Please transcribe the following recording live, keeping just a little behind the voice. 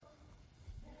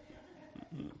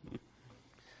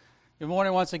Good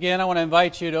morning once again. I want to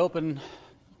invite you to open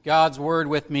God's Word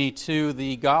with me to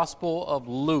the Gospel of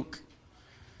Luke.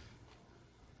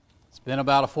 It's been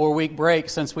about a 4-week break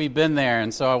since we've been there,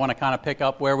 and so I want to kind of pick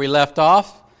up where we left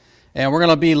off. And we're going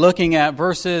to be looking at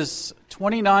verses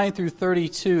 29 through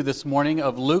 32 this morning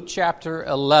of Luke chapter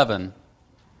 11.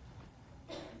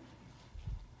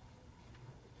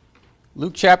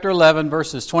 Luke chapter 11,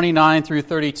 verses 29 through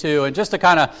 32. And just to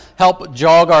kind of help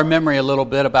jog our memory a little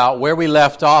bit about where we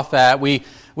left off at, we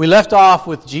left off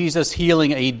with Jesus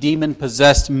healing a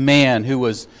demon-possessed man who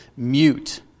was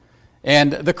mute.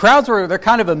 And the crowds they're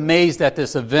kind of amazed at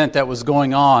this event that was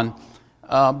going on.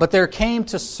 But there came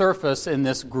to surface in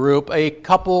this group a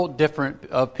couple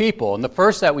different people. And the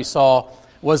first that we saw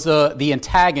was the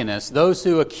antagonists, those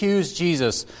who accused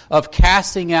Jesus of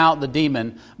casting out the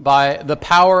demon by the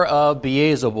power of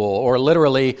Beelzebul, or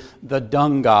literally the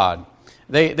dung god.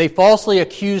 They falsely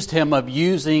accused him of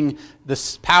using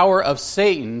the power of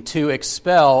Satan to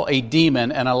expel a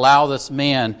demon and allow this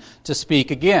man to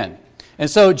speak again. And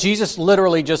so Jesus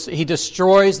literally he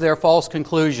destroys their false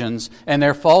conclusions and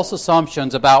their false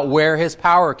assumptions about where his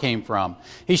power came from.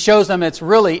 He shows them it's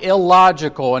really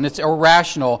illogical and it's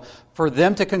irrational for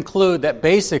them to conclude that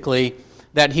basically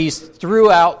that he's threw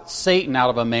out Satan out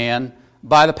of a man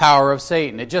by the power of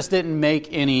Satan. It just didn't make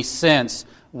any sense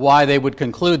why they would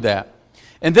conclude that.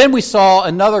 And then we saw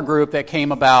another group that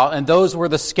came about, and those were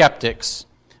the skeptics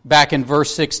back in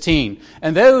verse 16.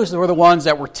 And those were the ones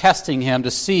that were testing him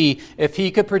to see if he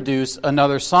could produce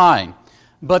another sign.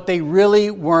 But they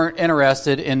really weren't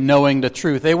interested in knowing the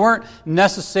truth. They weren't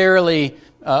necessarily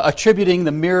attributing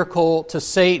the miracle to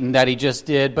Satan that he just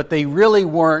did, but they really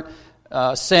weren't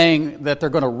saying that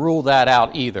they're going to rule that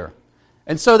out either.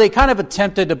 And so they kind of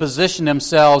attempted to position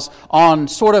themselves on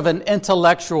sort of an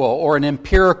intellectual or an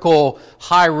empirical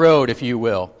high road, if you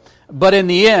will. But in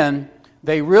the end,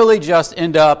 they really just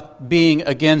end up being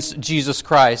against Jesus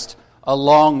Christ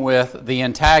along with the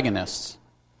antagonists.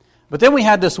 But then we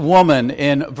had this woman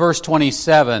in verse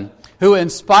 27 who, in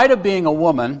spite of being a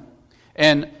woman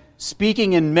and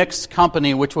speaking in mixed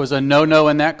company, which was a no-no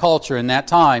in that culture in that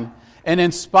time, and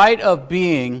in spite of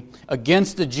being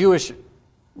against the Jewish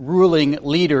ruling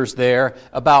leaders there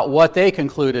about what they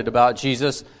concluded about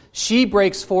Jesus, she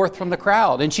breaks forth from the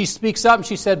crowd, and she speaks up, and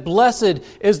she said, "Blessed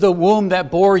is the womb that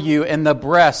bore you and the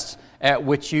breast at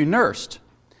which you nursed."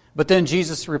 But then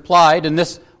Jesus replied, and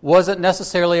this wasn't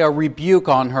necessarily a rebuke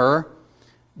on her,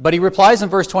 but he replies in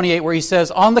verse 28 where he says,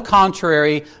 "On the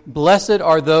contrary, blessed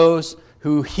are those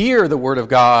who hear the word of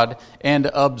God and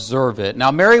observe it."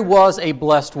 Now, Mary was a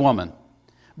blessed woman,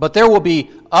 but there will be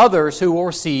others who will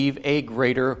receive a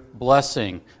greater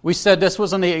blessing. We said this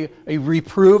wasn't a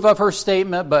reprove of her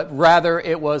statement, but rather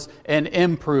it was an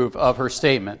improve of her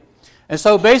statement. And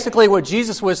so basically what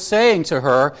Jesus was saying to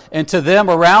her and to them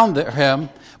around him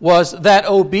was that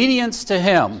obedience to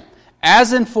him,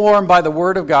 as informed by the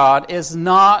word of God, is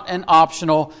not an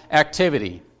optional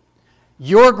activity.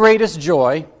 Your greatest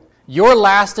joy, your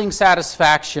lasting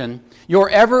satisfaction, your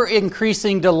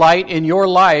ever-increasing delight in your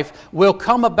life will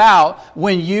come about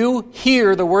when you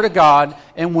hear the Word of God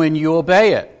and when you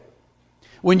obey it.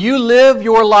 When you live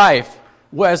your life,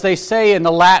 as they say in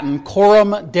the Latin,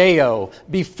 coram Deo,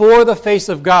 before the face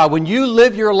of God, when you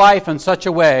live your life in such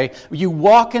a way, you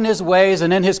walk in His ways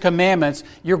and in His commandments,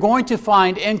 you're going to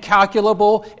find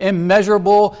incalculable,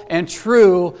 immeasurable, and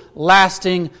true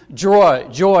lasting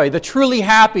joy. The truly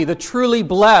happy, the truly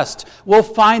blessed will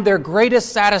find their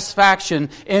greatest satisfaction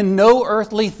in no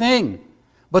earthly thing,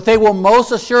 but they will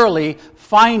most assuredly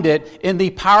find it in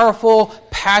the powerful,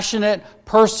 passionate,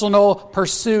 personal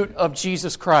pursuit of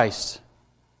Jesus Christ.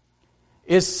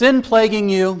 Is sin plaguing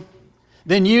you?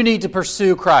 Then you need to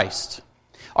pursue Christ.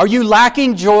 Are you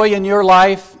lacking joy in your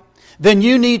life? Then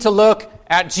you need to look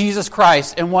at Jesus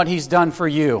Christ and what He's done for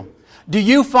you. Do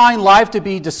you find life to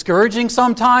be discouraging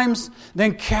sometimes?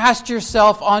 Then cast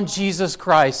yourself on Jesus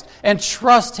Christ and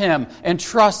trust Him and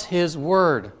trust His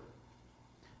Word.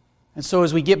 And so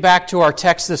as we get back to our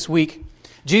text this week,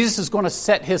 Jesus is going to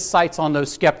set His sights on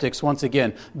those skeptics once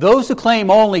again. Those who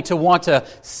claim only to want to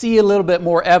see a little bit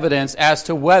more evidence as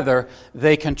to whether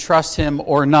they can trust Him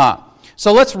or not.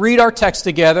 So let's read our text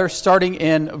together, starting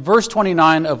in verse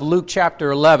 29 of Luke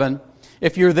chapter 11.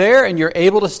 If you're there and you're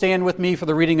able to stand with me for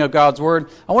the reading of God's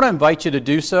Word, I want to invite you to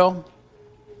do so.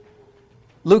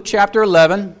 Luke chapter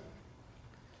 11,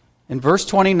 in verse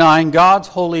 29, God's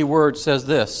holy Word says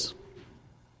this.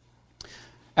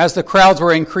 As the crowds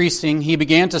were increasing, He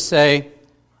began to say,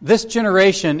 "This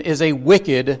generation is a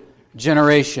wicked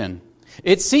generation.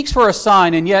 It seeks for a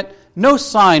sign, and yet no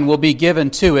sign will be given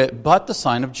to it but the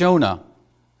sign of Jonah.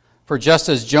 For just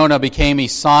as Jonah became a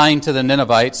sign to the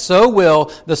Ninevites, so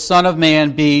will the Son of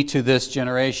Man be to this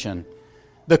generation.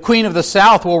 The queen of the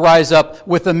south will rise up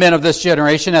with the men of this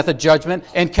generation at the judgment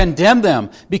and condemn them,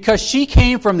 because she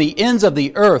came from the ends of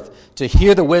the earth to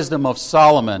hear the wisdom of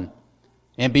Solomon.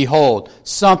 And behold,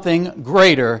 something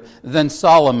greater than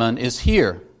Solomon is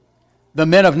here. The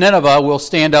men of Nineveh will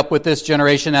stand up with this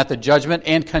generation at the judgment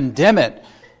and condemn it,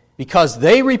 because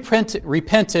they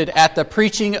repented at the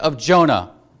preaching of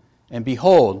Jonah. And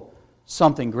behold,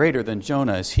 something greater than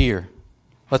Jonah is here.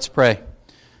 Let's pray.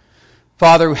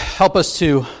 Father, help us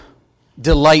to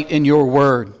delight in your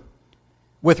word.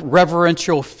 With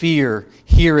reverential fear,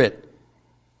 hear it,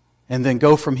 and then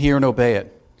go from here and obey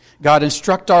it. God,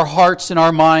 instruct our hearts and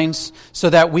our minds so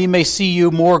that we may see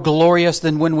you more glorious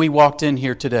than when we walked in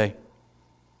here today.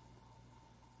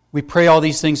 We pray all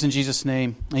these things in Jesus'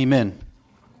 name. Amen.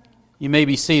 You may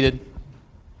be seated.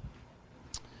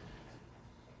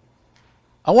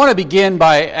 I want to begin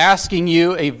by asking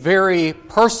you a very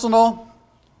personal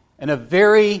and a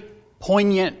very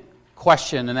poignant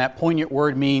question, and that poignant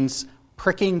word means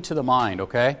pricking to the mind,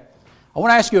 okay? I want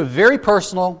to ask you a very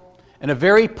personal and a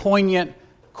very poignant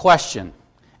question.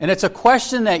 And it's a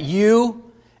question that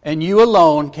you and you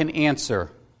alone can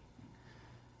answer.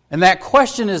 And that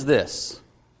question is this: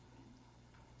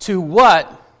 to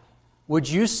what would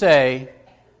you say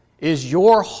is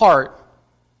your heart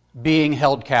being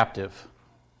held captive?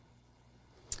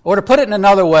 Or to put it in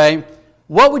another way,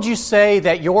 what would you say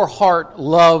that your heart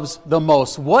loves the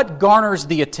most? What garners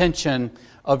the attention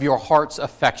of your heart's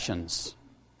affections?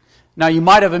 Now, you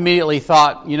might have immediately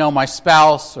thought, my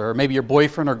spouse, or maybe your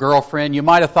boyfriend or girlfriend. You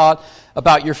might have thought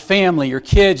about your family, your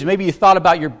kids. Maybe you thought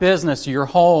about your business or your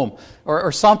home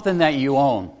or something that you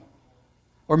own.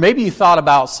 Or maybe you thought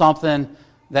about something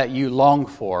that you long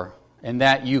for and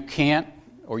that you can't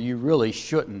or you really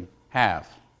shouldn't have.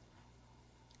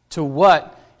 To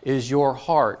what is your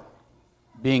heart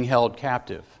being held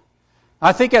captive?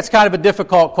 I think that's kind of a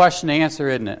difficult question to answer,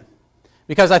 isn't it?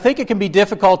 Because I think it can be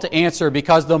difficult to answer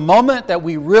because the moment that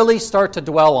we really start to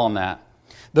dwell on that,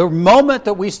 the moment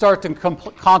that we start to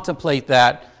contemplate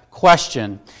that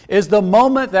question, is the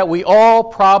moment that we all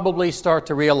probably start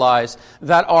to realize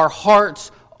that our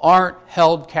hearts aren't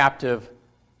held captive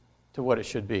to what it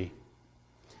should be.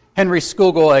 Henry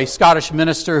Scougal, a Scottish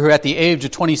minister who at the age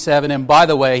of 27, and by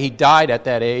the way, he died at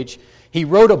that age, he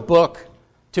wrote a book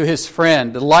to his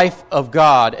friend, The Life of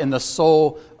God and the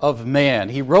Soul of Man.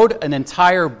 He wrote an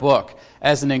entire book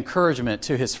as an encouragement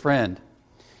to his friend.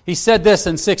 He said this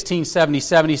in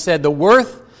 1677. He said, "The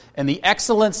worth and the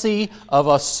excellency of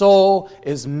a soul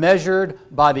is measured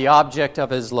by the object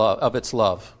of its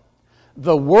love.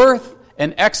 The worth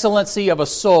and excellency of a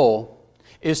soul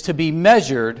is to be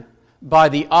measured by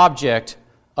the object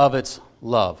of its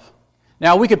love."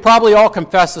 Now, we could probably all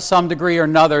confess to some degree or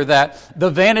another that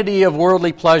the vanity of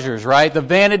worldly pleasures, right? The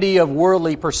vanity of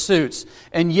worldly pursuits.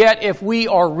 And yet, if we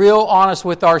are real honest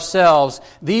with ourselves,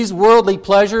 these worldly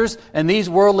pleasures and these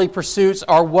worldly pursuits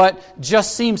are what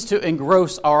just seems to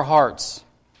engross our hearts.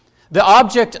 The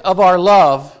object of our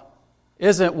love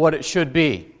isn't what it should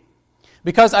be.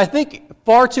 Because I think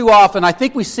far too often,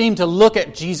 we seem to look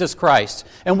at Jesus Christ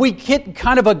and we get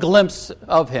kind of a glimpse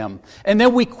of Him. And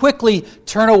then we quickly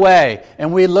turn away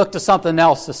and we look to something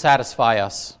else to satisfy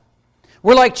us.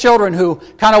 We're like children who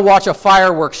kind of watch a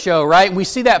fireworks show, right? And we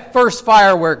see that first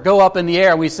firework go up in the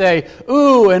air and we say,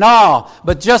 ooh and ah.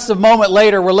 But just a moment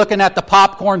later, we're looking at the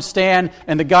popcorn stand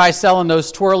and the guy selling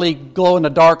those twirly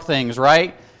glow-in-the-dark things,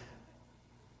 right?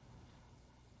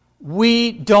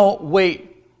 We don't wait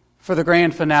for the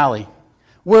grand finale,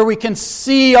 where we can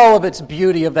see all of its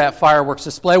beauty of that fireworks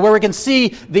display, where we can see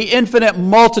the infinite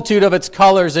multitude of its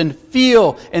colors and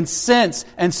feel and sense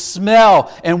and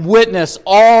smell and witness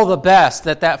all the best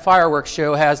that fireworks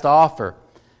show has to offer.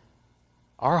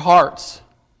 Our hearts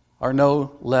are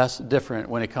no less different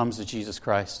when it comes to Jesus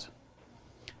Christ.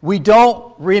 We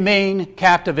don't remain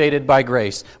captivated by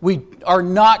grace. We are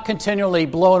not continually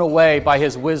blown away by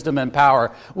His wisdom and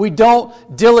power. We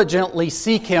don't diligently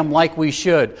seek Him like we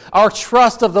should. Our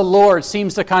trust of the Lord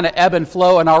seems to kind of ebb and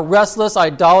flow, and our restless,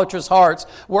 idolatrous hearts,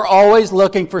 we're always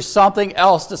looking for something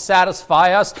else to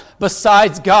satisfy us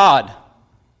besides God.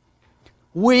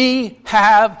 We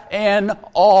have an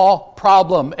all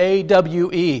problem,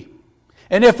 AWE.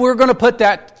 And if we're going to put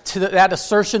that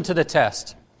assertion to the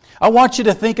test, I want you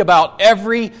to think about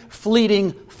every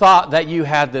fleeting thought that you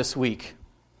had this week.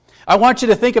 I want you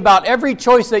to think about every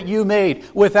choice that you made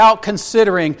without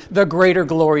considering the greater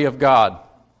glory of God.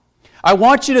 I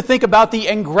want you to think about the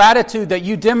ingratitude that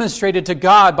you demonstrated to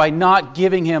God by not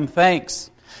giving Him thanks.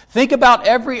 Think about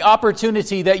every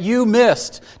opportunity that you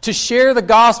missed to share the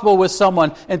gospel with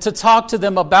someone and to talk to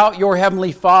them about your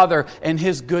Heavenly Father and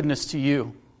His goodness to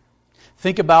you.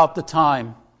 Think about the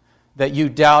time that you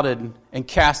doubted and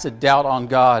casted doubt on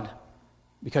God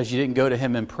because you didn't go to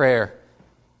Him in prayer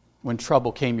when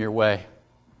trouble came your way.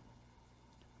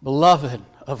 Beloved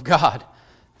of God,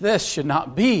 this should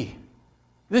not be.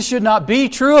 This should not be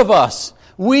true of us.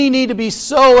 We need to be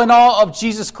so in awe of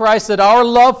Jesus Christ that our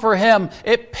love for Him,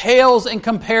 it pales in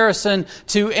comparison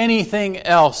to anything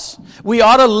else. We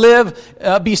ought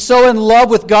to be so in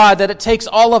love with God that it takes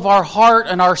all of our heart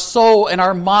and our soul and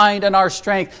our mind and our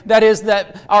strength. That is,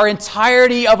 that our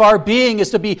entirety of our being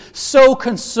is to be so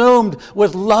consumed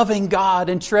with loving God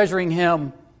and treasuring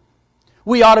Him.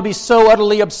 We ought to be so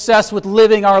utterly obsessed with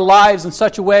living our lives in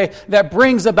such a way that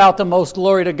brings about the most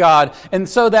glory to God. And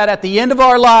so that at the end of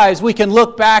our lives, we can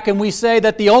look back and we say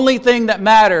that the only thing that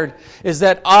mattered is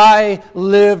that I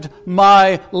lived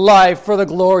my life for the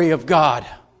glory of God.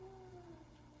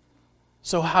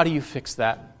 So how do you fix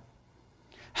that?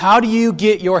 How do you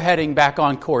get your heading back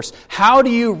on course? How do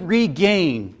you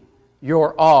regain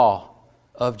your awe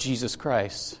of Jesus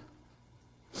Christ?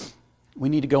 We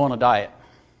need to go on a diet.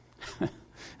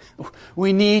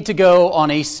 We need to go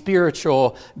on a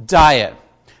spiritual diet.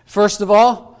 First of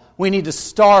all, we need to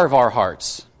starve our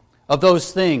hearts of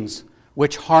those things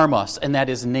which harm us, and that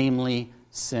is namely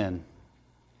sin.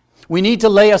 We need to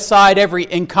lay aside every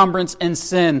encumbrance and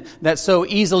sin that so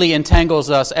easily entangles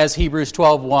us, as Hebrews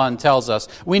 12:1 tells us.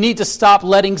 We need to stop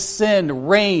letting sin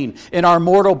reign in our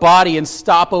mortal body and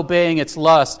stop obeying its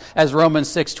lust, as Romans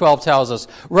 6:12 tells us.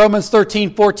 Romans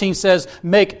 13:14 says,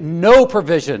 make no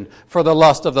provision for the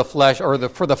lust of the flesh, or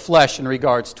for the flesh in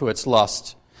regards to its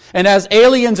lust. And as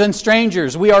aliens and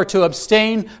strangers, we are to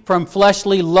abstain from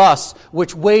fleshly lusts,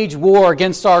 which wage war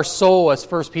against our soul, as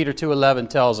 1 Peter 2:11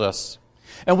 tells us.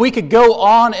 And we could go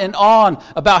on and on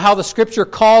about how the Scripture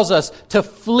calls us to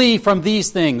flee from these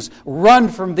things, run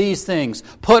from these things,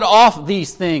 put off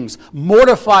these things,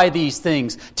 mortify these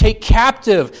things, take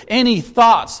captive any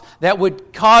thoughts that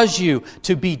would cause you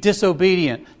to be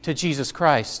disobedient to Jesus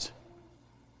Christ.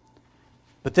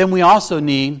 But then we also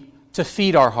need to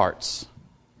feed our hearts.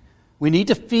 We need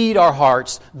to feed our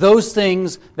hearts those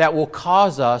things that will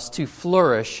cause us to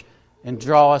flourish and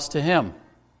draw us to Him.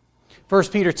 1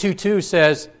 Peter 2:2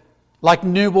 says, like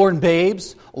newborn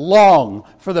babes, long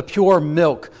for the pure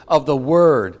milk of the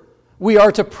Word. We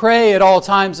are to pray at all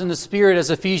times in the Spirit, as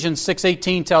Ephesians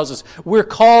 6:18 tells us. We're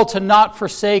called to not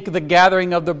forsake the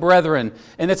gathering of the brethren.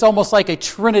 And it's almost like a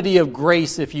trinity of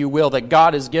grace, if you will, that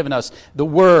God has given us. The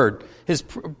Word, His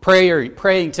prayer,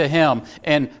 praying to Him,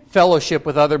 and fellowship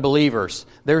with other believers.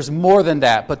 There's more than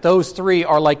that, but those three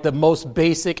are like the most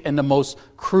basic and the most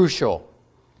crucial.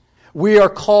 We are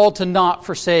called to not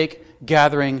forsake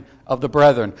gathering of the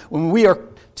brethren. When we are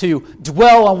to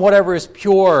dwell on whatever is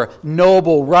pure,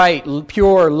 noble, right,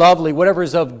 pure, lovely, whatever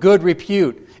is of good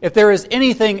repute. If there is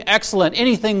anything excellent,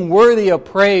 anything worthy of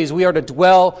praise, we are to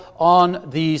dwell on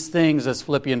these things, as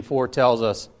Philippians 4 tells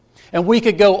us. And we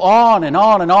could go on and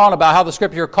on and on about how the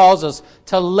Scripture calls us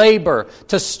to labor,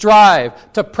 to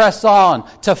strive, to press on,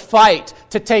 to fight,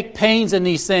 to take pains in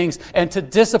these things, and to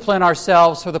discipline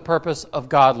ourselves for the purpose of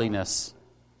godliness.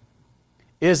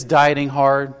 Is dieting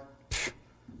hard?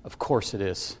 Of course it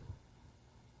is.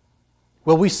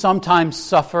 Will we sometimes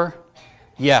suffer?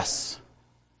 Yes.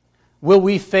 Will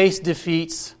we face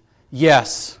defeats?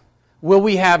 Yes. Will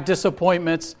we have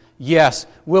disappointments? Yes.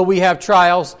 Will we have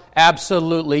trials?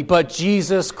 Absolutely. But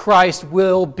Jesus Christ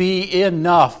will be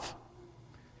enough.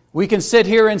 We can sit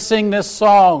here and sing this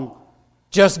song,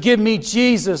 just give me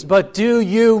Jesus, but do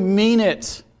you mean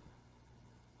it?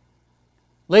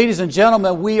 Ladies and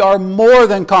gentlemen, we are more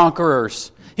than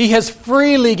conquerors. He has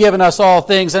freely given us all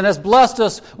things and has blessed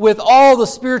us with all the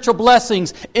spiritual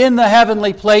blessings in the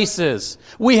heavenly places.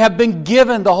 We have been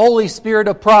given the Holy Spirit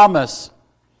of promise.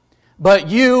 But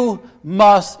you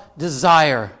must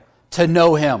desire to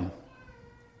know Him.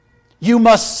 You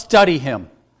must study Him.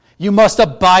 You must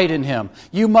abide in Him.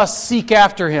 You must seek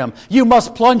after Him. You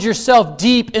must plunge yourself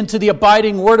deep into the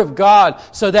abiding Word of God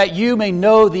so that you may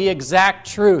know the exact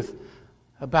truth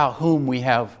about whom we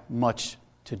have much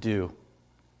to do.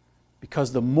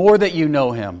 Because the more that you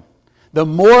know Him, the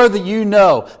more that you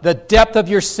know the depth of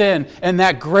your sin and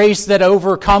that grace that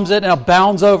overcomes it and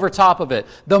abounds over top of it,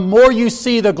 the more you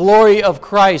see the glory of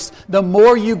Christ, the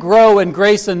more you grow in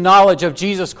grace and knowledge of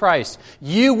Jesus Christ,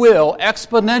 you will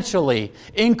exponentially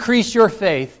increase your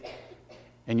faith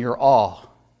and your awe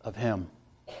of Him.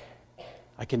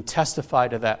 I can testify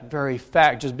to that very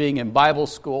fact just being in Bible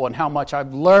school and how much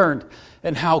I've learned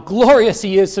and how glorious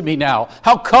He is to me now.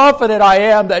 How confident I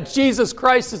am that Jesus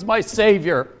Christ is my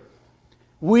Savior.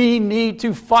 We need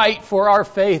to fight for our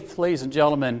faith, ladies and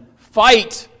gentlemen.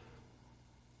 Fight!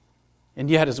 And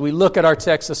yet, as we look at our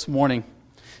text this morning,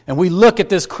 and we look at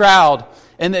this crowd,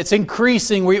 and it's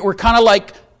increasing, we're kind of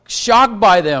like shocked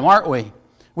by them, aren't we?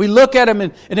 We look at Him,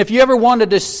 and if you ever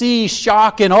wanted to see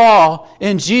shock and awe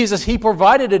in Jesus, He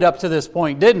provided it up to this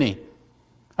point, didn't He?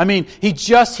 I mean, He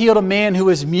just healed a man who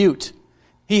was mute.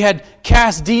 He had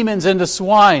cast demons into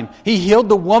swine. He healed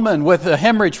the woman with a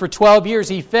hemorrhage for 12 years.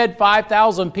 He fed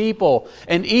 5,000 people.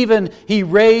 And even He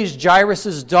raised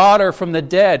Jairus' daughter from the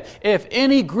dead. If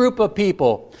any group of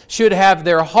people should have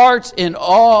their hearts in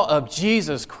awe of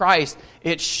Jesus Christ,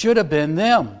 it should have been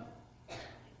them.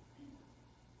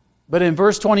 But in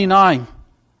verse 29,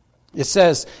 it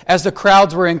says, as the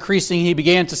crowds were increasing, He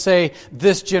began to say,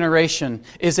 this generation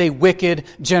is a wicked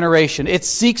generation. It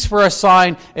seeks for a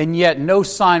sign, and yet no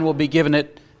sign will be given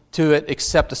to it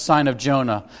except a sign of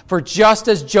Jonah. For just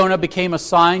as Jonah became a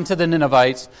sign to the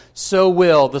Ninevites, so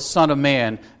will the Son of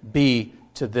Man be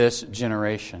to this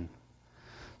generation.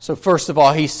 So first of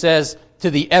all, He says to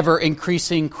the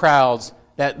ever-increasing crowds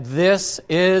that this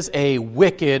is a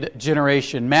wicked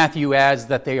generation. Matthew adds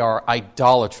that they are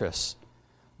idolatrous.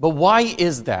 But why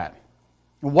is that?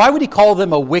 Why would He call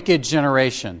them a wicked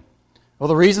generation? Well,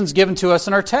 the reason's given to us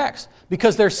in our text.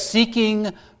 Because they're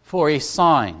seeking for a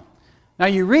sign. Now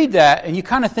you read that and you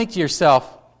kind of think to yourself,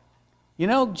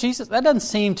 Jesus, that doesn't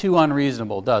seem too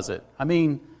unreasonable, does it? I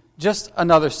mean, just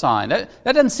another sign. That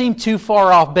doesn't seem too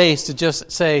far off base to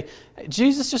just say,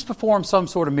 Jesus just performed some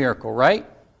sort of miracle, right?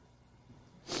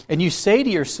 And you say to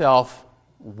yourself,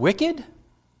 wicked?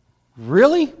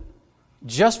 Really?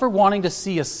 Just for wanting to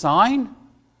see a sign?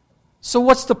 So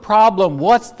what's the problem?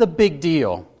 What's the big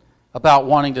deal about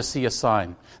wanting to see a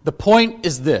sign? The point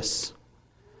is this.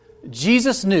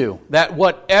 Jesus knew that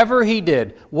whatever He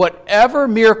did, whatever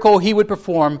miracle He would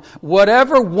perform,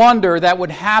 whatever wonder that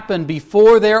would happen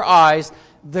before their eyes,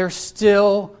 they're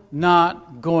still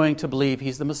not going to believe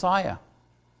He's the Messiah.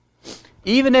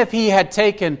 Even if He had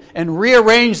taken and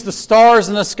rearranged the stars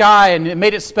in the sky and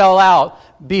made it spell out,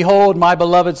 behold my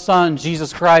beloved Son,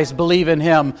 Jesus Christ, believe in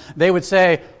Him, they would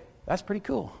say, that's pretty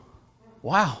cool.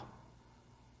 Wow.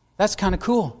 That's kind of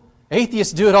cool.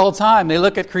 Atheists do it all the time. They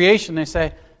look at creation and they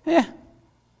say,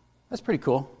 that's pretty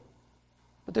cool.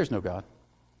 But there's no God.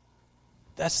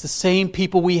 That's the same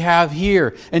people we have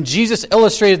here. And Jesus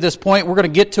illustrated this point. We're going to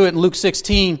get to it in Luke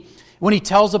 16 when He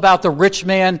tells about the rich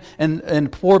man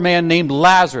and poor man named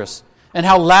Lazarus, and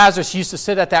how Lazarus used to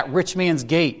sit at that rich man's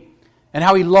gate, and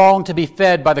how he longed to be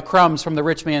fed by the crumbs from the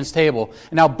rich man's table.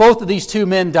 And now both of these two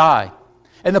men die.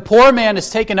 And the poor man is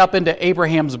taken up into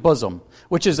Abraham's bosom,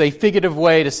 which is a figurative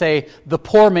way to say the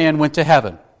poor man went to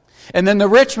heaven. And then the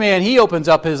rich man, he opens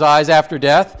up his eyes after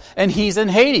death, and he's in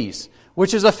Hades,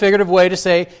 which is a figurative way to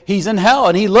say he's in hell.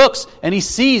 And he looks and he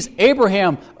sees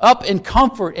Abraham up in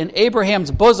comfort in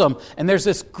Abraham's bosom, and there's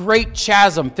this great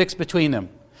chasm fixed between them.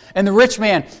 And the rich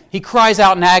man, he cries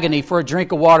out in agony for a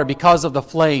drink of water because of the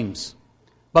flames.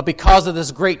 But because of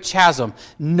this great chasm,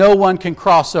 no one can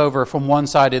cross over from one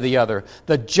side to the other.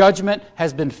 The judgment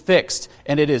has been fixed,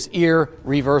 and it is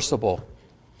irreversible.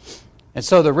 And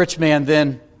so the rich man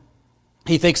then,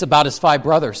 he thinks about his 5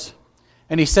 brothers.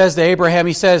 And he says to Abraham,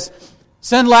 he says,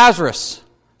 send Lazarus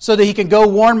so that he can go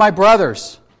warn my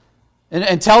brothers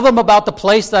and tell them about the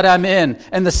place that I'm in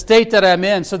and the state that I'm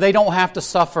in so they don't have to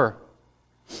suffer.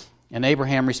 And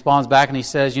Abraham responds back and he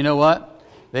says, you know what?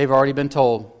 They've already been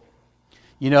told.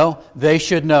 They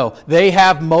should know. They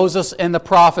have Moses and the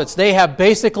prophets. They have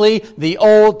basically the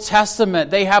Old Testament.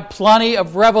 They have plenty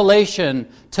of revelation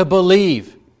to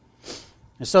believe.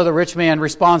 And so the rich man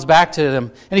responds back to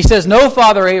them. And he says, no,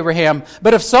 Father Abraham,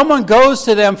 but if someone goes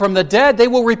to them from the dead, they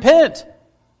will repent.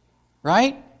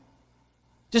 Right?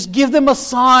 Just give them a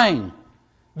sign.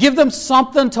 Give them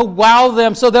something to wow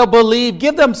them so they'll believe.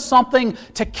 Give them something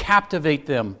to captivate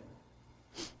them.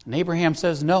 And Abraham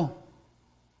says, no.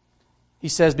 He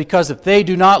says, because if they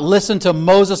do not listen to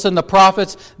Moses and the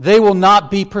prophets, they will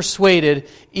not be persuaded,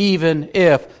 even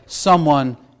if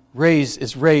someone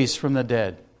is raised from the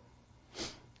dead.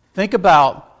 Think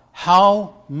about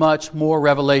how much more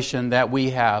revelation that we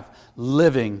have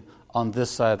living on this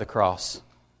side of the cross.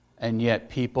 And yet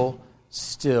people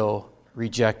still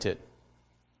reject it.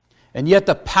 And yet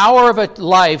the power of a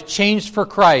life changed for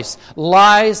Christ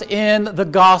lies in the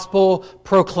gospel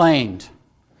proclaimed.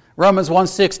 Romans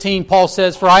 1:16, Paul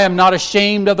says, for I am not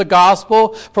ashamed of the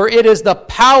gospel, for it is the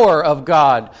power of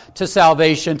God to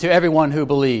salvation to everyone who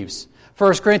believes.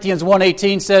 1 Corinthians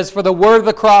 1:18 says, "For the word of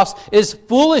the cross is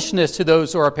foolishness to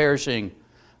those who are perishing,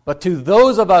 but to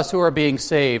those of us who are being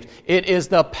saved, it is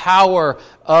the power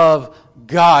of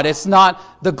God." It's not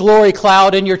the glory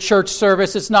cloud in your church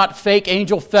service. It's not fake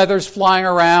angel feathers flying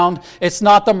around. It's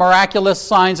not the miraculous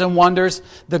signs and wonders.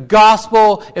 The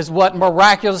gospel is what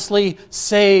miraculously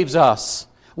saves us.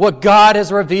 What God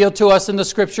has revealed to us in the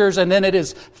Scriptures, and then it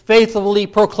is faithfully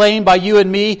proclaimed by you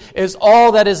and me, is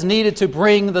all that is needed to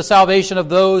bring the salvation of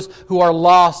those who are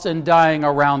lost and dying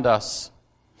around us.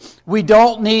 We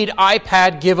don't need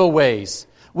iPad giveaways.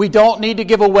 We don't need to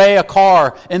give away a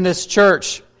car in this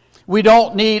church. We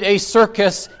don't need a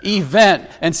circus event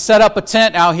and set up a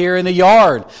tent out here in the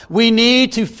yard. We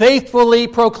need to faithfully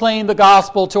proclaim the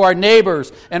gospel to our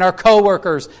neighbors and our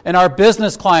coworkers and our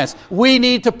business clients. We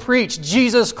need to preach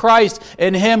Jesus Christ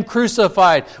and Him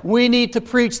crucified. We need to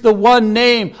preach the one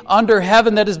name under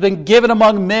heaven that has been given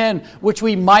among men, which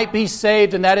we might be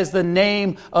saved, and that is the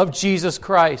name of Jesus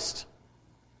Christ.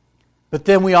 But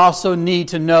then we also need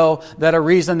to know that a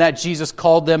reason that Jesus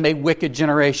called them a wicked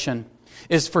generation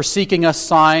is for seeking a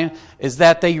sign, is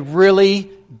that they really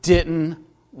didn't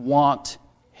want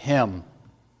Him.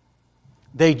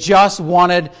 They just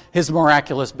wanted His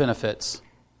miraculous benefits.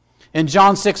 In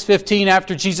John 6:15,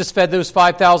 after Jesus fed those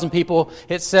 5,000 people,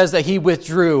 it says that He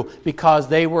withdrew because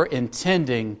they were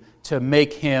intending to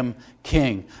make Him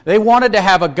king. They wanted to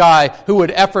have a guy who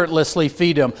would effortlessly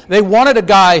feed them. They wanted a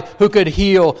guy who could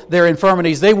heal their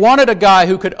infirmities. They wanted a guy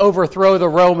who could overthrow the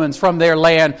Romans from their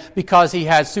land because he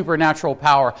had supernatural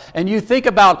power. And you think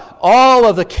about all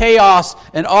of the chaos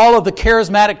and all of the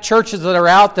charismatic churches that are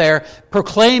out there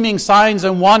proclaiming signs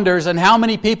and wonders, and how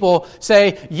many people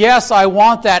say, yes, I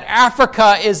want that.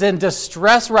 Africa is in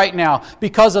distress right now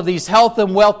because of these health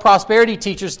and wealth prosperity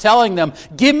teachers telling them,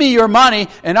 give me your money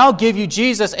and I'll give you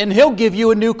Jesus, and He'll give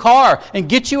you a new car and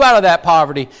get you out of that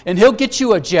poverty, and He'll get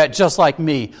you a jet just like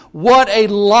me. What a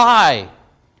lie.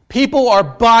 People are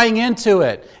buying into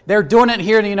it. They're doing it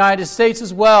here in the United States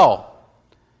as well.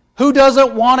 Who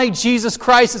doesn't want a Jesus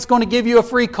Christ that's going to give you a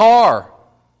free car?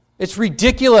 It's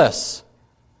ridiculous.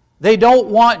 They don't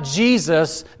want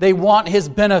Jesus, they want His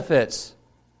benefits.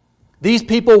 These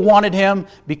people wanted Him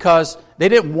because, they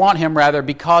didn't want Him rather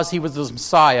because He was the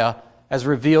Messiah as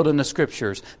revealed in the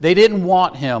Scriptures. They didn't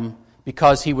want Him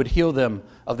because He would heal them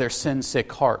of their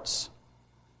sin-sick hearts.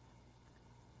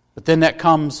 But then that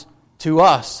comes to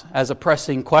us as a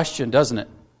pressing question, doesn't it?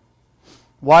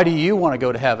 Why do you want to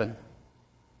go to heaven?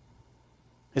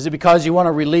 Is it because you want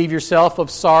to relieve yourself of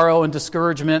sorrow and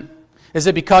discouragement? Is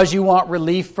it because you want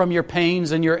relief from your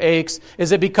pains and your aches?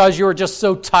 Is it because you are just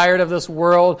so tired of this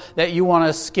world that you want to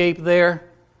escape there?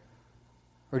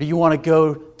 Or do you want to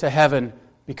go to heaven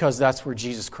because that's where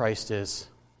Jesus Christ is?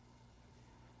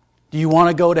 Do you want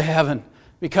to go to heaven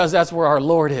because that's where our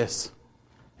Lord is?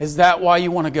 Is that why you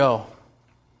want to go?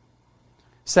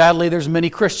 Sadly, there's many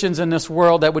Christians in this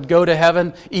world that would go to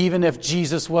heaven even if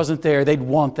Jesus wasn't there. They'd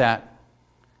want that.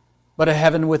 But a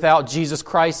heaven without Jesus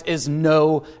Christ is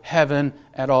no heaven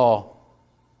at all.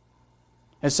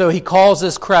 And so He calls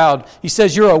this crowd. He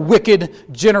says, you're a wicked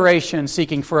generation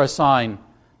seeking for a sign.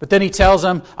 But then He tells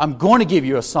them, I'm going to give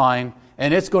you a sign,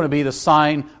 and it's going to be the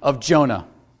sign of Jonah.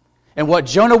 And what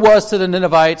Jonah was to the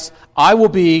Ninevites, I will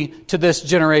be to this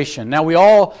generation.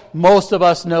 Now most of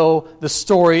us know the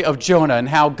story of Jonah and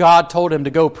how God told him to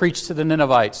go preach to the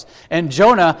Ninevites. And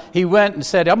Jonah, he went and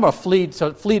said, I'm going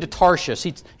to flee to Tarshish.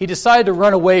 He decided to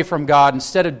run away from God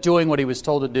instead of doing what he was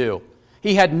told to do.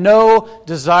 He had no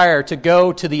desire to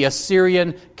go to the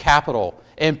Assyrian capital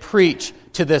and preach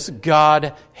to this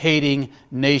God-hating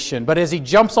nation. But as he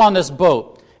jumps on this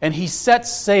boat and he sets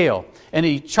sail, and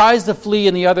he tries to flee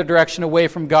in the other direction away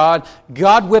from God,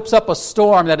 God whips up a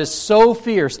storm that is so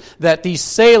fierce that these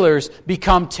sailors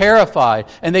become terrified,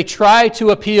 and they try to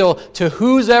appeal to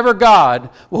whoever God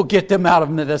will get them out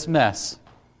of this mess.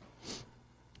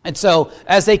 And so,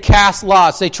 as they cast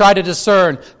lots, they try to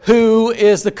discern who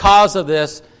is the cause of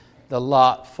this. The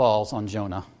lot falls on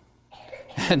Jonah.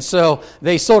 And so,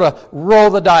 they sort of roll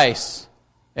the dice,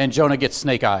 and Jonah gets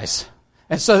snake eyes.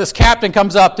 And so this captain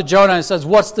comes up to Jonah and says,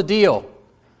 what's the deal?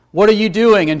 What are you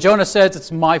doing? And Jonah says, it's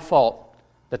my fault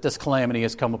that this calamity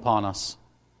has come upon us.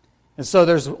 And so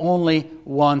there's only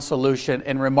one solution.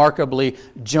 And remarkably,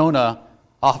 Jonah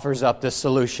offers up this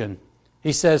solution.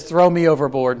 He says, throw me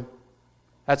overboard.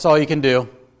 That's all you can do.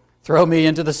 Throw me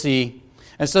into the sea.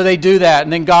 And so they do that.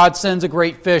 And then God sends a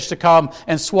great fish to come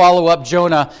and swallow up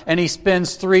Jonah. And he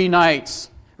spends 3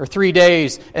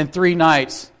 days and 3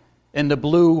 nights in the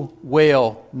Blue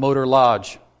Whale Motor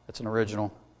Lodge. That's an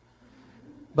original.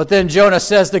 But then Jonah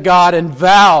says to God and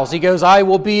vows. He goes, I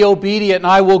will be obedient and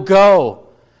I will go.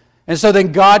 And so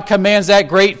then God commands that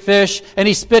great fish, and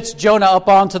he spits Jonah up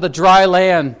onto the dry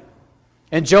land.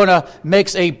 And Jonah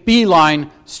makes a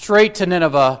beeline straight to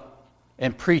Nineveh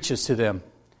and preaches to them.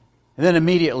 And then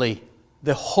immediately,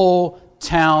 the whole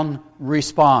town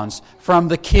responds. From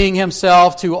the king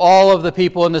himself to all of the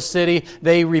people in the city,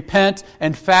 they repent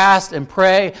and fast and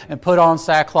pray and put on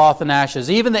sackcloth and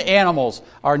ashes. Even the animals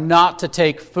are not to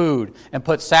take food and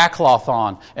put sackcloth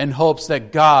on in hopes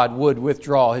that God would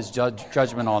withdraw his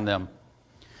judgment on them.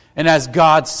 And as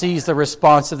God sees the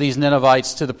response of these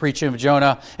Ninevites to the preaching of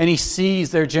Jonah, and he sees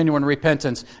their genuine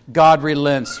repentance, God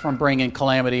relents from bringing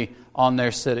calamity on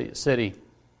their city.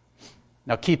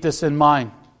 Now keep this in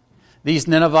mind. These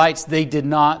Ninevites, they did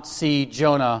not see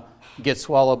Jonah get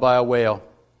swallowed by a whale,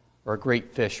 or a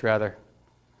great fish, rather.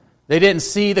 They didn't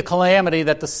see the calamity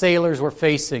that the sailors were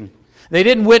facing. They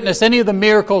didn't witness any of the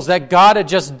miracles that God had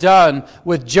just done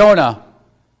with Jonah.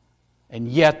 And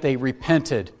yet they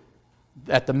repented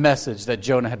at the message that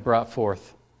Jonah had brought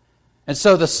forth. And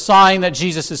so the sign that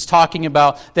Jesus is talking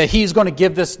about, that he's going to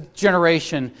give this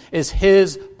generation, is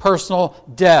his personal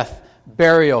death,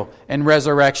 burial, and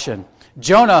resurrection.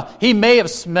 Jonah, he may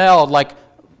have smelled like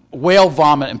whale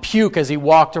vomit and puke as he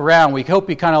walked around. We hope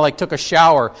he kind of like took a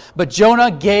shower. But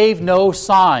Jonah gave no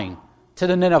sign to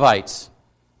the Ninevites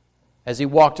as he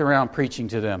walked around preaching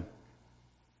to them.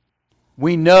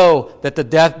 We know that the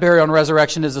death, burial, and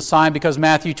resurrection is a sign because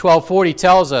Matthew 12:40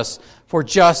 tells us, for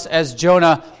just as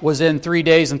Jonah was in 3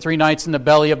 days and 3 nights in the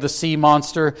belly of the sea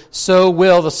monster, so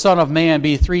will the Son of Man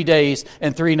be 3 days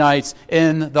and 3 nights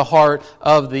in the heart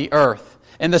of the earth.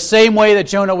 In the same way that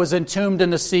Jonah was entombed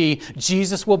in the sea,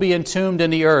 Jesus will be entombed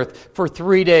in the earth for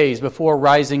 3 days before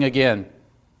rising again.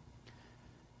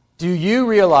 Do you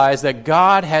realize that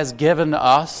God has given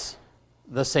us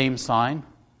the same sign?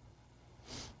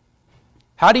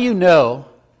 How do you know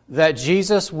that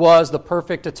Jesus was the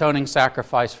perfect atoning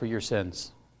sacrifice for your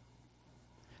sins?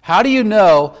 How do you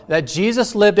know that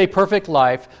Jesus lived a perfect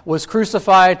life, was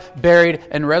crucified, buried,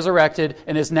 and resurrected,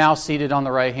 and is now seated on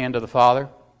the right hand of the Father?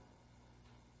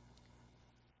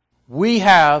 We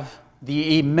have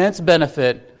the immense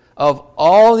benefit of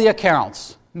all the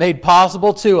accounts made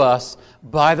possible to us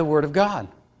by the Word of God.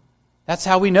 That's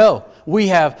how we know. We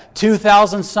have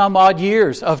 2,000 some odd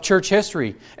years of church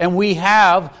history, and we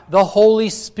have the Holy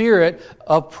Spirit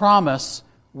of promise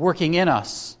working in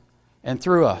us and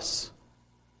through us.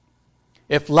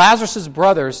 If Lazarus'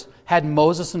 brothers had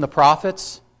Moses and the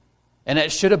prophets, and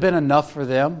it should have been enough for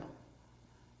them,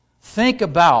 think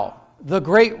about the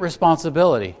great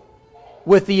responsibility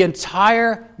with the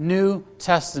entire New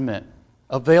Testament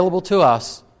available to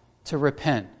us to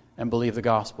repent and believe the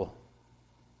gospel.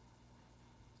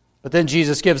 But then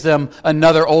Jesus gives them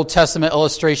another Old Testament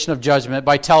illustration of judgment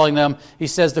by telling them, he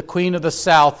says, the queen of the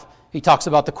south, he talks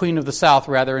about the queen of the south,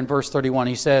 rather, in verse 31.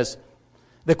 He says,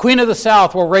 the queen of the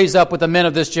south will raise up with the men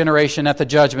of this generation at the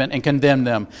judgment and condemn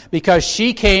them, because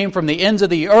she came from the ends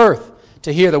of the earth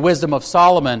to hear the wisdom of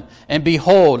Solomon, and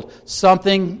behold,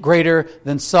 something greater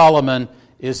than Solomon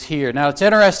is here. Now, it's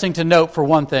interesting to note, for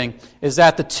one thing, is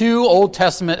that the two Old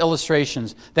Testament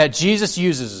illustrations that Jesus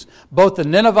uses, both the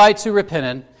Ninevites who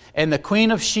repented and the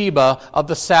queen of Sheba of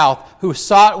the south who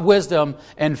sought wisdom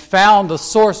and found the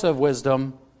source of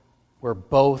wisdom, were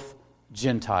both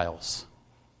Gentiles.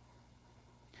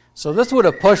 So this would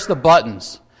have pushed the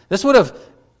buttons. This would have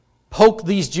poked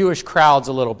these Jewish crowds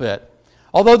a little bit.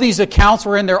 Although these accounts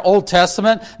were in their Old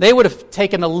Testament, they would have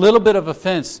taken a little bit of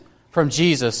offense from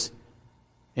Jesus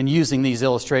in using these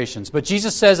illustrations. But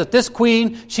Jesus says that this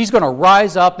queen, she's going to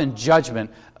rise up in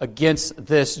judgment against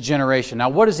this generation. Now,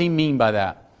 what does he mean by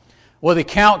that? Well, the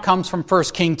account comes from 1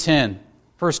 Kings 10,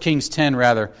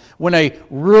 when a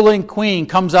ruling queen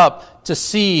comes up to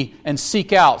see and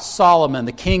seek out Solomon,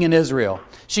 the king in Israel.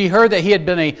 She heard that he had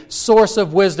been a source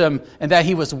of wisdom and that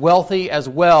he was wealthy as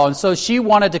well. And so she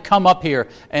wanted to come up here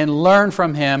and learn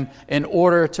from him in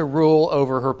order to rule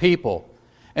over her people.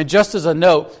 And just as a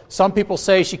note, some people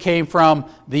say she came from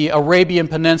the Arabian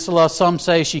Peninsula. Some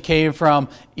say she came from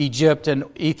Egypt and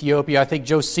Ethiopia. I think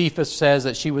Josephus says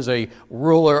that she was a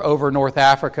ruler over North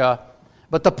Africa.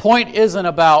 But the point isn't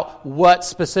about what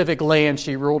specific land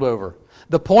she ruled over.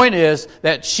 The point is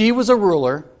that she was a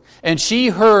ruler, and she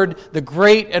heard the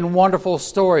great and wonderful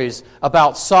stories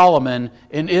about Solomon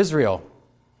in Israel.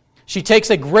 She takes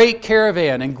a great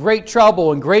caravan and great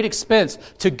trouble and great expense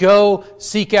to go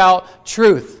seek out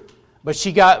truth. But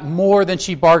she got more than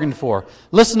she bargained for.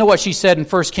 Listen to what she said in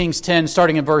 1 Kings 10,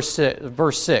 starting in verse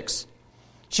 6.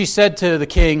 She said to the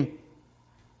king,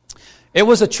 It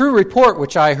was a true report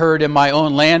which I heard in my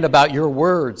own land about your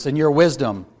words and your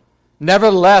wisdom.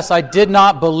 Nevertheless, I did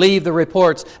not believe the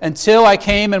reports until I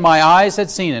came and my eyes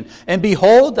had seen it. And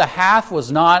behold, the half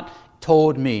was not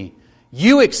told me.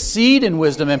 You exceed in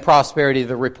wisdom and prosperity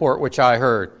the report which I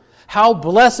heard. How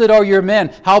blessed are your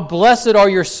men, how blessed are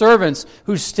your servants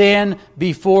who stand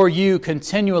before you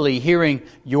continually hearing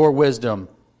your wisdom.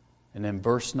 And then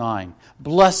verse 9,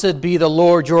 blessed be the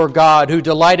Lord your God who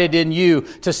delighted in you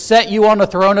to set you on the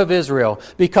throne of Israel,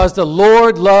 because the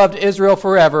Lord loved Israel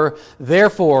forever.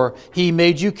 Therefore, he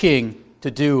made you king to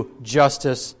do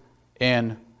justice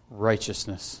and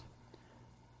righteousness.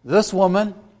 This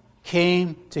woman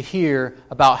came to hear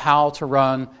about how to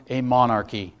run a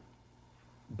monarchy,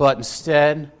 but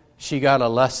instead she got a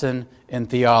lesson in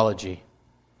theology.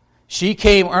 She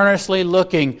came earnestly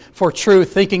looking for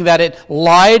truth, thinking that it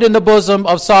lied in the bosom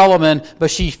of Solomon, but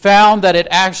she found that it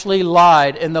actually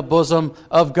lied in the bosom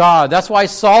of God. That's why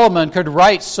Solomon could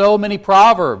write so many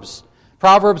Proverbs.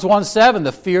 Proverbs 1:7,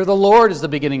 the fear of the Lord is the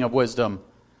beginning of wisdom.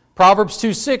 Proverbs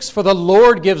 2:6, for the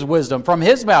Lord gives wisdom. From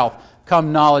his mouth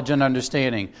come knowledge and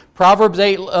understanding. Proverbs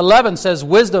 8:11 says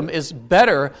wisdom is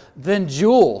better than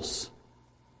jewels.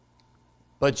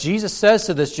 But Jesus says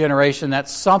to this generation that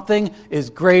something is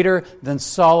greater than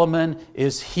Solomon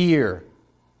is here.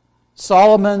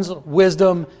 Solomon's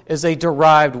wisdom is a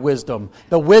derived wisdom.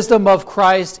 The wisdom of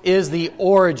Christ is the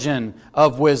origin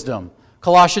of wisdom.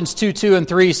 Colossians 2:2 and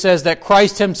 3 says that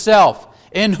Christ himself,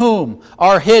 in whom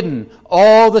are hidden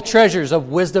all the treasures of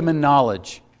wisdom and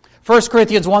knowledge. 1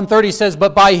 Corinthians 1:30 says,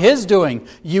 but by his doing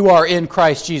you are in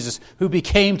Christ Jesus, who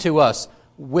became to us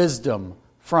wisdom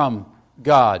from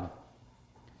God.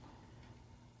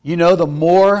 You know, the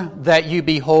more that you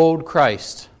behold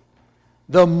Christ,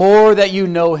 the more that you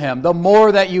know him, the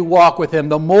more that you walk with him,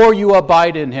 the more you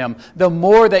abide in him, the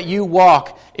more that you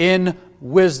walk in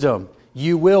wisdom.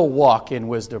 You will walk in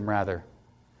wisdom, rather.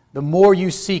 The more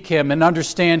you seek him and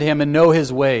understand him and know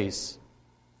his ways.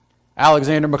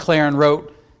 Alexander McLaren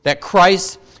wrote that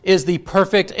Christ is the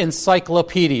perfect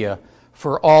encyclopedia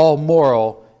for all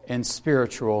moral and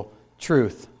spiritual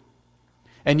truth.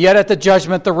 And yet at the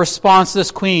judgment, the response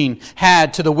this queen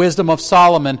had to the wisdom of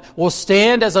Solomon will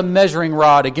stand as a measuring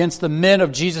rod against the men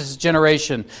of Jesus'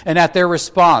 generation, and at their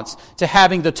response to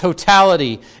having the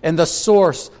totality and the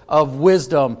source of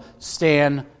wisdom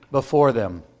stand before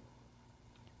them.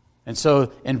 And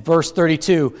so in verse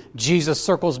 32, Jesus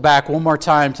circles back one more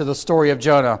time to the story of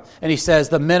Jonah, and he says,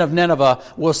 the men of Nineveh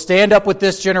will stand up with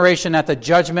this generation at the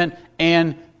judgment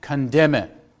and condemn it,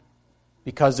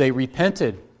 because they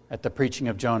repented at the preaching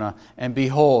of Jonah. And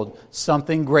behold,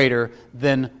 something greater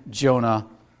than Jonah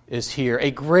is here.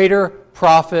 A greater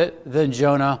prophet than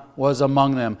Jonah was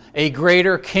among them. A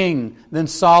greater king than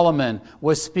Solomon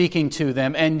was speaking to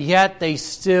them. And yet they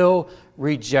still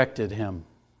rejected him.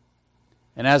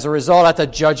 And as a result, at the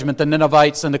judgment, the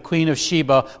Ninevites and the Queen of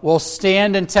Sheba will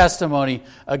stand in testimony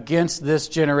against this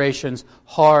generation's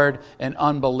hard and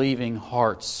unbelieving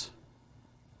hearts.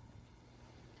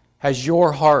 Has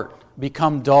your heart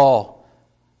become dull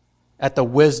at the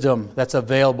wisdom that's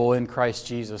available in Christ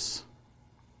Jesus?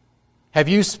 Have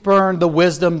you spurned the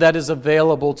wisdom that is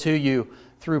available to you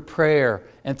through prayer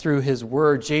and through his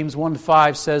word? James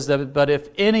 1:5 says that, but if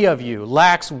any of you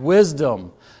lacks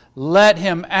wisdom, let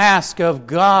him ask of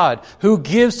God, who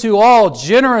gives to all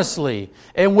generously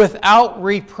and without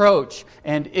reproach,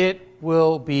 and it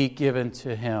will be given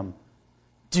to him.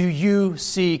 Do you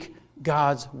seek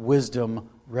God's wisdom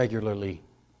regularly?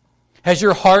 Has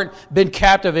your heart been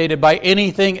captivated by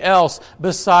anything else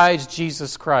besides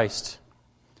Jesus Christ?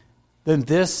 Then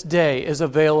this day is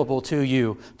available to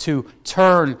you to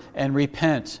turn and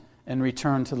repent and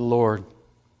return to the Lord.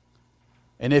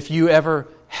 And if you ever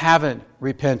haven't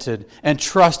repented and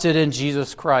trusted in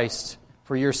Jesus Christ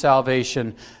for your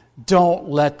salvation, don't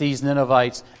let these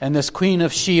Ninevites and this Queen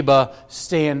of Sheba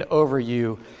stand over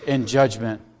you in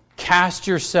judgment. Cast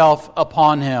yourself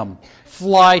upon him.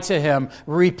 Fly to him,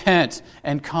 repent,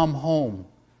 and come home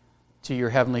to your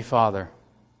Heavenly Father.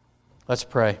 Let's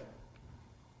pray.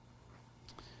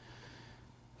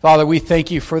 Father, we thank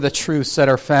you for the truths that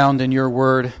are found in your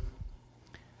word.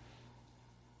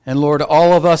 And Lord,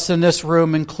 all of us in this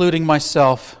room, including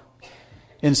myself,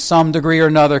 in some degree or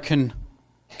another can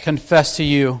confess to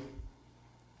you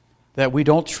that we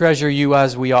don't treasure you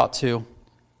as we ought to.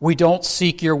 We don't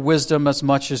seek your wisdom as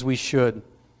much as we should.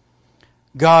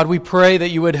 God, we pray that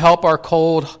you would help our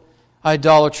cold,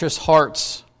 idolatrous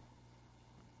hearts,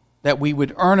 that we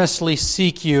would earnestly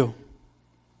seek you,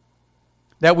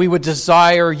 that we would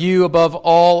desire you above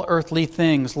all earthly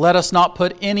things. Let us not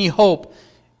put any hope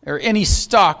or any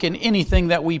stock in anything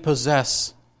that we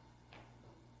possess,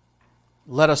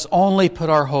 Let us only put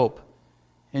our hope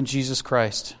in Jesus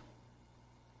Christ.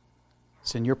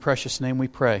 It's in your precious name we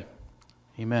pray.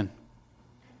 Amen.